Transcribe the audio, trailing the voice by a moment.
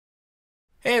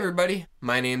Hey everybody,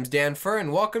 my name's DanFur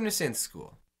and welcome to Synth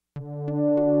School.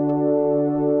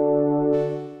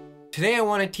 Today I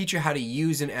want to teach you how to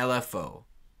use an LFO.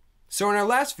 So in our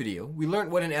last video, we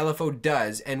learned what an LFO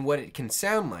does and what it can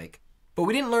sound like, but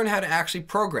we didn't learn how to actually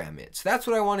program it, so that's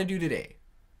what I want to do today.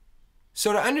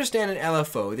 So to understand an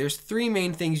LFO, there's three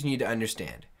main things you need to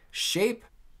understand: shape,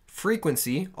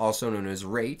 frequency, also known as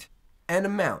rate, and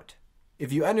amount.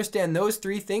 If you understand those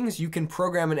three things, you can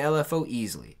program an LFO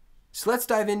easily. So let's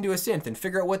dive into a synth and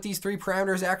figure out what these three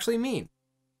parameters actually mean.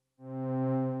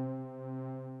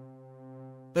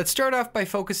 Let's start off by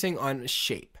focusing on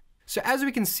shape. So as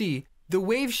we can see, the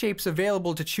wave shapes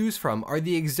available to choose from are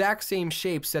the exact same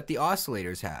shapes that the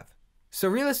oscillators have. So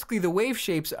realistically, the wave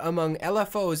shapes among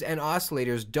LFOs and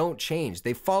oscillators don't change.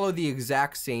 They follow the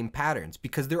exact same patterns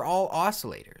because they're all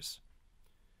oscillators.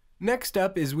 Next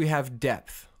up is we have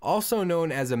depth, also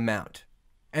known as amount.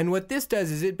 And what this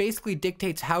does is it basically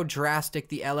dictates how drastic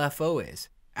the LFO is.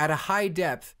 At a high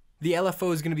depth, the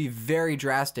LFO is going to be very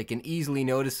drastic and easily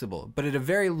noticeable, but at a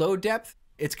very low depth,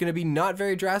 it's going to be not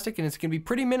very drastic and it's going to be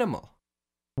pretty minimal.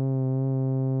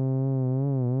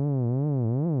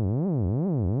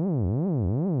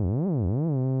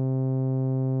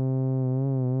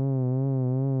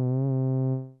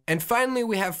 And finally,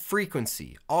 we have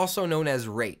frequency, also known as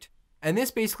rate. And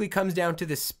this basically comes down to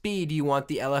the speed you want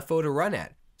the LFO to run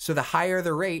at. So the higher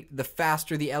the rate, the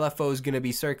faster the LFO is going to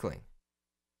be circling.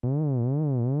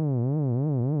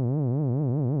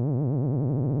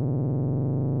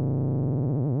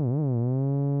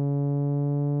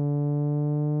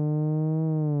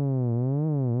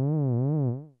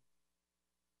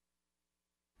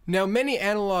 Now, many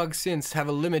analog synths have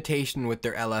a limitation with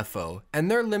their LFO, and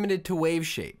they're limited to wave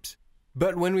shapes.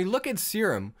 But when we look at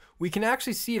Serum, we can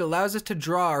actually see it allows us to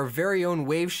draw our very own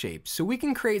wave shapes, so we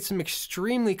can create some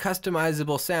extremely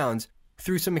customizable sounds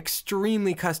through some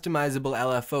extremely customizable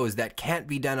LFOs that can't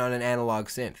be done on an analog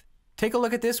synth. Take a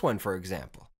look at this one, for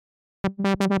example.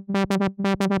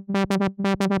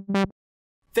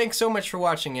 Thanks so much for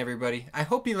watching, everybody. I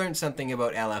hope you learned something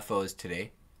about LFOs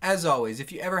today. As always,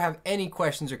 if you ever have any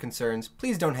questions or concerns,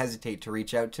 please don't hesitate to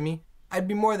reach out to me. I'd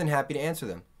be more than happy to answer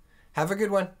them. Have a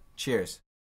good one. Cheers.